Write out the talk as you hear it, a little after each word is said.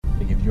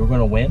you were going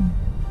to win,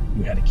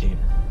 you had to cater.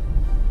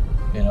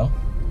 You know,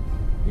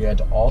 you had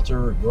to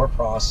alter your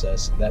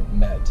process that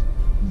met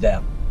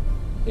them,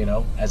 you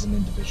know, as an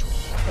individual.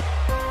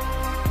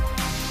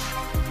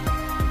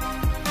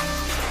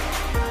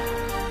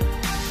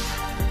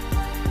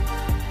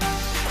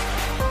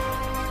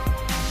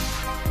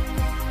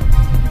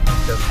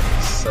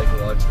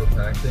 Psychological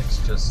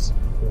tactics, just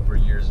over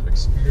years of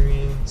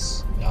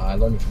experience. I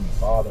learned it from my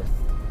father.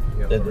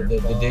 The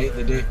day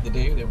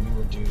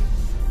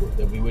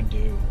that we would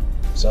do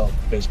sell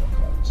baseball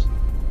cards,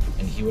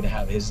 and he would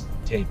have his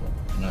table,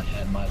 and I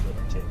had my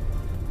little table.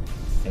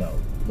 You know,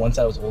 once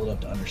I was old enough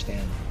to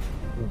understand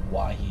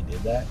why he did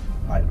that,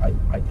 I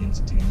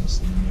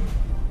instantaneously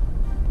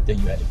knew that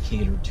you had to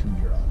cater to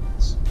your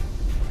audience.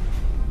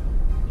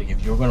 Like,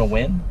 if you were going to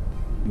win,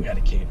 you had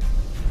to cater.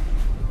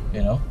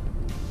 You know,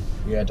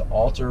 you had to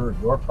alter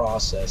your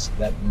process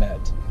that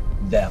met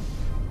them,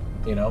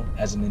 you know,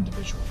 as an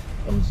individual.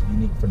 That was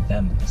unique for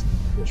them as an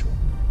individual.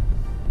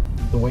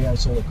 The way I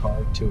sold a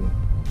card to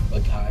a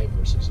guy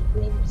versus a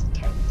girl was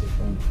entirely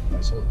different.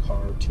 I sold a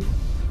card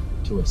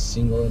to a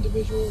single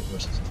individual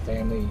versus a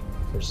family,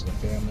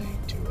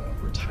 to a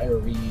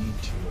retiree,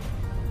 to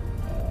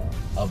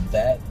a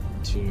vet,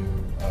 to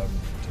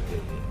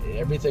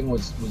everything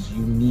was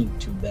unique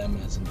to them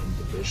as an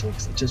individual,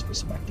 because it's just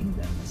respecting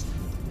them as an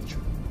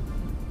individual.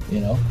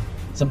 You know,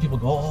 some people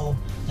go, "Oh,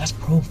 that's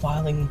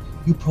profiling.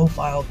 You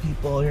profile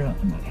people." You're not,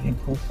 I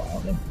didn't profile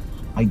them.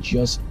 I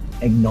just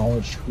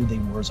acknowledged who they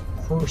were as a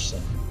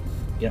person,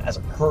 you know,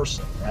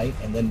 right?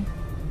 And then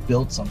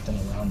build something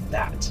around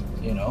that,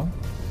 you know?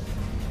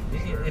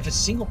 If a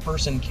single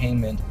person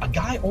came in, a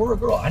guy or a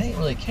girl, I didn't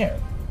really care,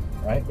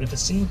 right? But if a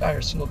single guy or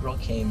a single girl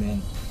came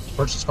in to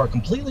purchase a car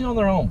completely on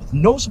their own with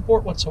no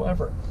support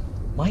whatsoever,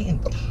 my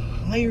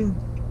entire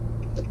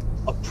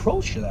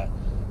approach to that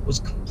was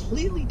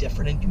completely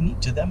different and unique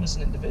to them as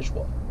an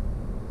individual.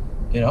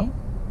 You know,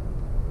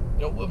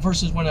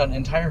 versus when an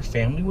entire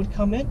family would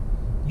come in,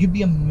 you'd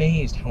be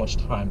amazed how much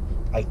time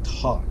I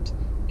talked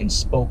and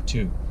spoke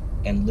to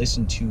and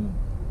listened to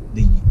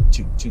the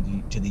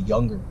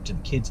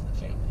kids in the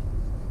family.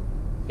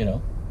 You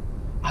know,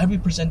 I'd be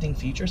presenting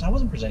features. I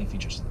wasn't presenting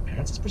features to the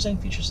parents. I was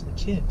presenting features to the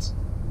kids.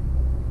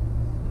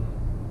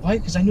 Why?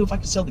 Because I knew if I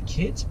could sell the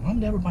kids, Mom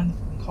would never buy the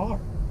fucking car.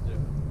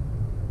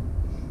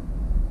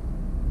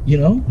 You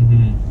know?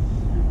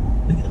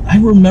 Mm-hmm. I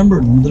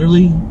remember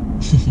literally,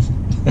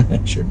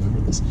 I should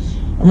remember this. I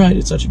remember I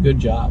did such a good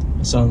job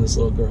of selling this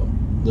little girl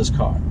this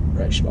car,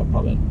 right? She was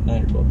probably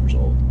 9 or 12 years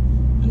old,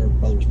 and her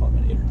brother was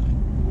probably about 8 or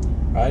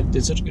 9. I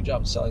did such a good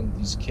job of selling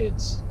these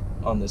kids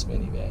on this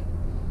minivan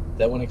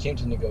that when it came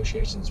to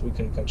negotiations, we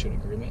couldn't come to an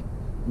agreement.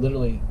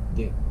 Literally,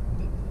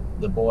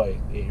 the boy,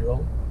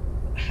 8-year-old,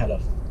 had a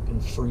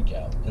fucking freak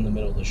out in the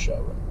middle of the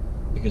showroom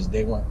because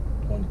they weren't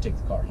going to take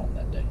the car home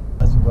that day.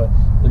 I was going,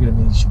 looking at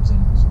me, she was in,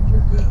 he goes,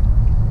 "You're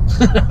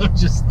good."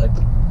 Just like,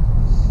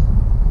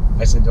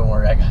 I said, "Don't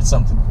worry, I got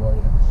something for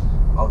you.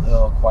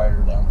 I'll quiet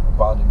him down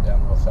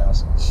real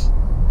fast."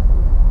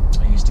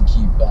 I used to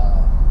keep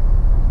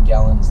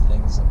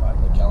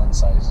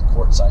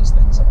quart size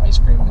things of ice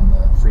cream in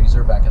the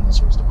freezer back in the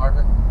service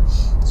department.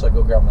 So I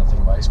go grab him that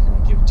thing of ice cream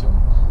and give it to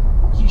him.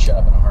 He shut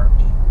up in a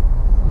heartbeat.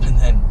 And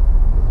then,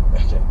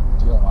 okay,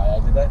 do you know why I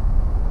did that?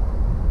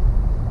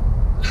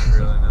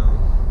 Really no.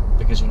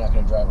 Because you're not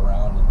going to drive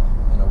around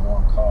in a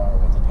warm car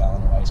with a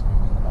gallon of ice cream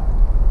in the back.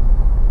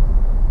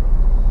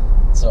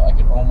 So I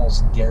could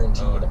almost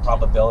guarantee the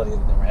probability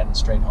that they were heading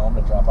straight home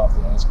to drop off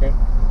the ice cream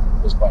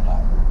was quite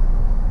high.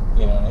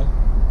 You know what I mean?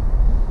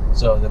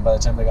 So then by the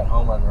time they got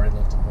home, I'd already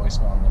left a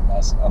voicemail on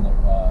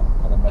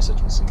their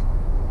message receipt.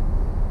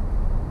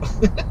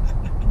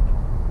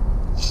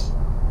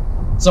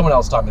 Someone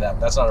else taught me that.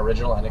 That's not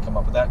original. I didn't come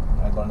up with that.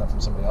 I learned that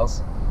from somebody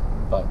else.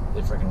 But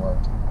it freaking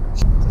worked.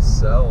 To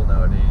sell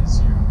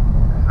nowadays, you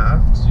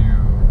have to,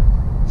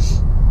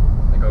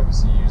 like,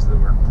 obviously use the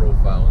word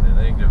profile in a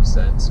negative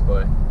sense,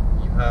 but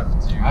you have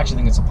to. I actually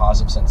think it's a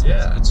positive sense.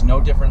 Yeah. It's no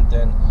different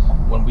than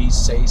when we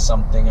say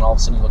something and all of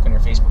a sudden you look on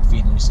your Facebook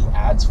feed and you see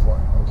ads for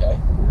it, okay?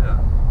 Yeah.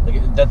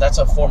 Like, that's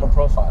a form of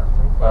profiling,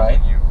 all right?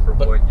 You for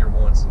what your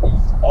wants and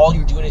needs. All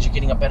you're doing is you're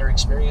getting a better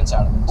experience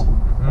out of it,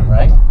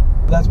 right?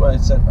 That's what I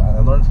said. I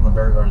learned from a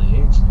very early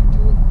age, you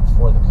do it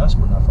for the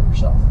customer, not for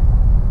yourself.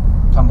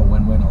 Kind of a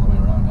win-win all the way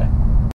around, eh?